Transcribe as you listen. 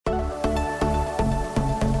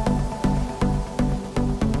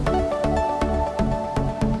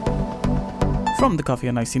From the Coffee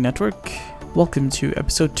and Icy Network, welcome to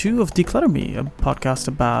episode 2 of Declutter Me, a podcast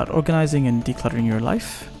about organizing and decluttering your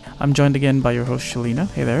life. I'm joined again by your host, Shalina.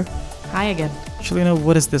 Hey there. Hi again. Shalina,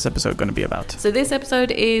 what is this episode going to be about? So this episode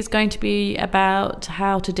is going to be about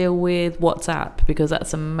how to deal with WhatsApp, because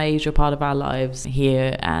that's a major part of our lives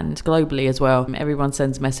here and globally as well. Everyone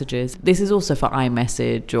sends messages. This is also for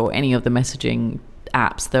iMessage or any of the messaging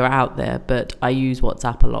apps that are out there, but I use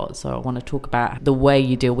WhatsApp a lot, so I want to talk about the way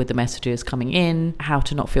you deal with the messages coming in, how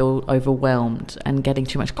to not feel overwhelmed and getting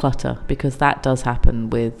too much clutter, because that does happen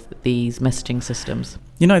with these messaging systems.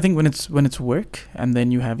 You know, I think when it's work and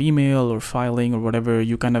then you have email or filing or whatever,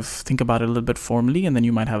 you kind of think about it a little bit formally and then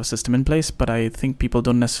you might have a system in place. But I think people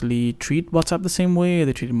don't necessarily treat WhatsApp the same way.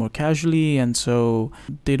 They treat it more casually. And so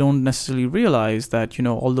they don't necessarily realize that, you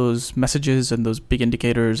know, all those messages and those big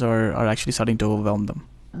indicators are actually starting to overwhelm them.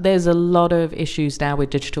 There's a lot of issues now with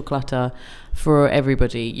digital clutter for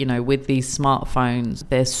everybody. You know, with these smartphones,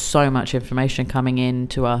 there's so much information coming in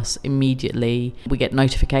to us immediately. We get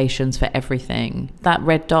notifications for everything. That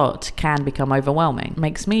red dot can become overwhelming. It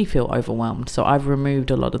makes me feel overwhelmed. So I've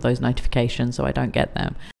removed a lot of those notifications so I don't get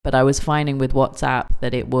them. But I was finding with WhatsApp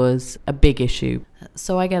that it was a big issue.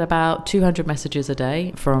 So I get about 200 messages a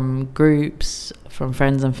day from groups, from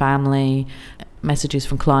friends and family, messages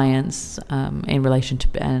from clients in relation to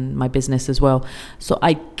and my business as well. So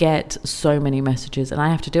I get so many messages and I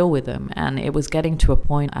have to deal with them. And it was getting to a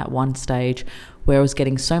point at one stage where I was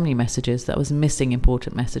getting so many messages that I was missing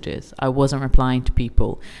important messages. I wasn't replying to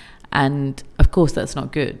people. And of course, that's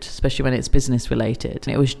not good, especially when it's business related.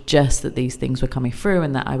 It was just that these things were coming through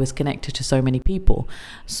and that I was connected to so many people.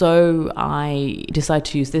 So I decided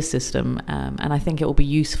to use this system, and I think it will be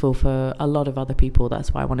useful for a lot of other people.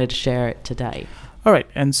 That's why I wanted to share it today. All right.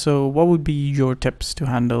 And so what would be your tips to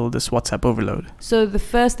handle this WhatsApp overload? So the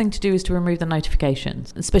first thing to do is to remove the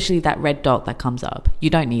notifications, especially that red dot that comes up.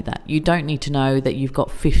 You don't need that. You don't need to know that you've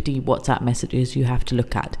got 50 WhatsApp messages you have to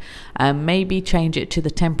look at. Maybe change it to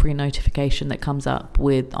the temporary notification that comes up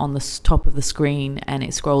with on the top of the screen, and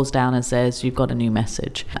it scrolls down and says you've got a new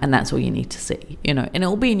message, and that's all you need to see. You know, and it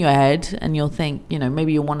will be in your head, and you'll think, you know,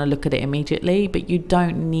 maybe you'll want to look at it immediately, but you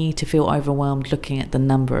don't need to feel overwhelmed looking at the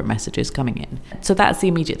number of messages coming in. So that's the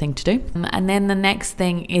immediate thing to do. And then the next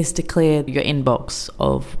thing is to clear your inbox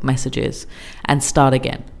of messages and start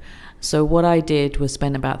again. So what I did was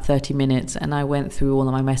spend about 30 minutes and I went through all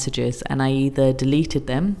of my messages and I either deleted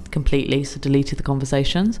them completely, so deleted the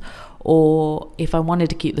conversations, or if I wanted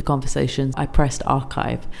to keep the conversations, I pressed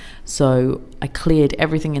archive. So I cleared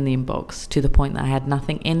everything in the inbox to the point that I had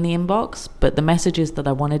nothing in the inbox, but the messages that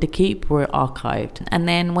I wanted to keep were archived. And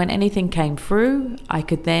then when anything came through, I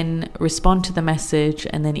could then respond to the message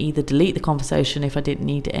and then either delete the conversation if I didn't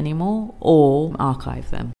need it anymore or archive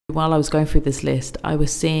them. While I was going through this list, I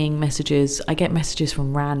was seeing messages. I get messages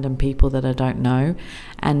from random people that I don't know,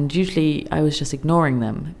 and usually I was just ignoring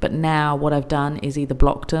them. But now what I've done is either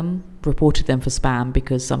blocked them, reported them for spam,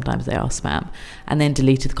 because sometimes they are spam, and then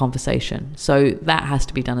deleted the conversation. So that has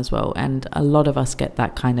to be done as well. And a lot of us get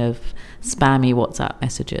that kind of spammy WhatsApp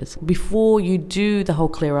messages. Before you do the whole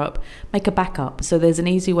clear up, make a backup. So there's an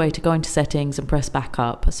easy way to go into settings and press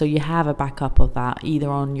backup. So you have a backup of that either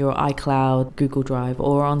on your iCloud, Google Drive,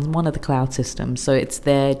 or on one of the cloud systems. So it's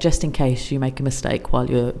there just in case you make a mistake while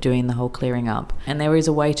you're doing the whole clearing up. And there is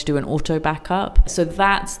a way to do an auto backup. So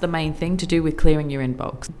that's the main thing to do with clearing your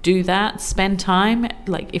inbox. Do that, spend time.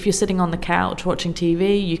 Like if you're sitting on the couch watching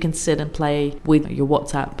TV, you can sit and play with your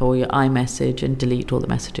WhatsApp or your iMessage and delete all the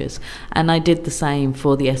messages. And I did the same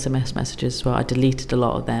for the SMS messages as well. I deleted a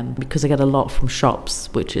lot of them because I get a lot from shops,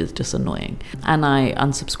 which is just annoying. And I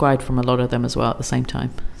unsubscribed from a lot of them as well at the same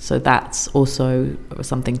time. So that's also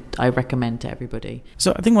something I recommend to everybody.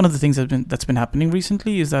 So I think one of the things that's been happening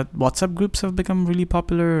recently is that WhatsApp groups have become really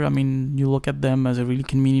popular. I mean, you look at them as a really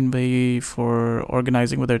convenient way for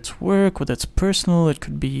organizing, whether it's work, whether it's personal, it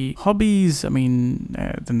could be hobbies. I mean,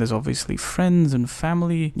 then there's obviously friends and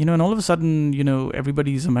family, you know, and all of a sudden, you know,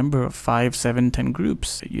 everybody's a member of 5, 7, 10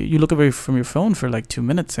 groups. You look away from your phone for like 2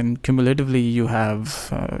 minutes and cumulatively you have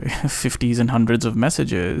 50s and hundreds of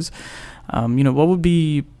messages. You know, what would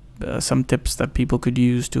be some tips that people could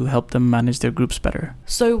use to help them manage their groups better?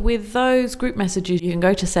 So with those group messages, you can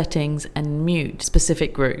go to settings and mute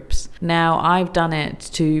specific groups. Now, I've done it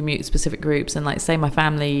to mute specific groups, and like say my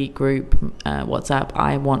family group WhatsApp,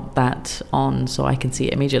 I want that on so I can see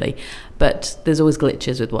it immediately. But there's always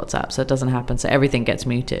glitches with WhatsApp, so it doesn't happen. So everything gets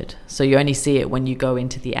muted. So you only see it when you go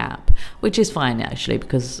into the app, which is fine actually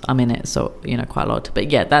because I'm in it, so quite a lot.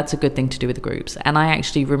 But yeah, that's a good thing to do with the groups. And I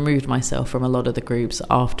actually removed myself from a lot of the groups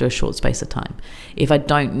after a short space of time. If I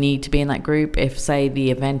don't need to be in that group, if say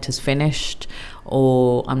the event is finished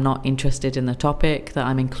or I'm not interested in the topic that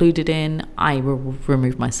I'm included in, I will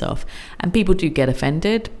remove myself. And people do get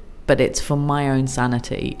offended, but it's for my own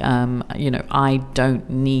sanity. I don't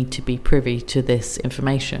need to be privy to this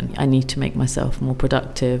information. I need to make myself more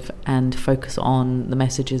productive and focus on the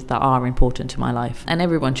messages that are important to my life. And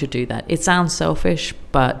everyone should do that. It sounds selfish,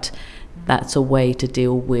 but that's a way to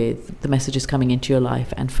deal with the messages coming into your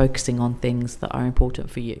life and focusing on things that are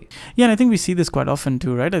important for you. Yeah, and I think we see this quite often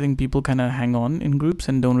too, right? I think people kind of hang on in groups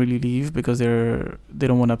and don't really leave because they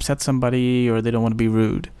don't want to upset somebody or they don't want to be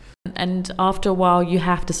rude. And after a while, you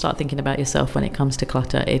have to start thinking about yourself when it comes to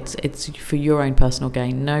clutter. It's for your own personal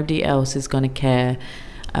gain. Nobody else is going to care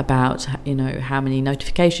about how many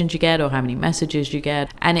notifications you get or how many messages you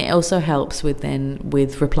get. And it also helps with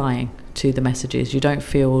replying to the messages. You don't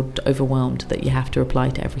feel overwhelmed that you have to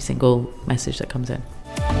reply to every single message that comes in.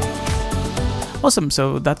 Awesome.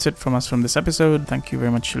 So that's it from us from this episode. Thank you very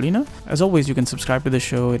much, Shelina. As always, you can subscribe to the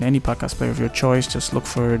show in any podcast player of your choice. Just look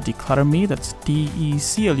for Declutter Me. That's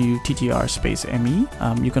DECLUTTR ME.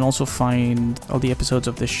 You can also find all the episodes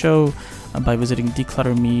of this show by visiting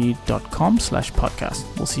declutterme.com/podcast.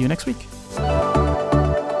 We'll see you next week.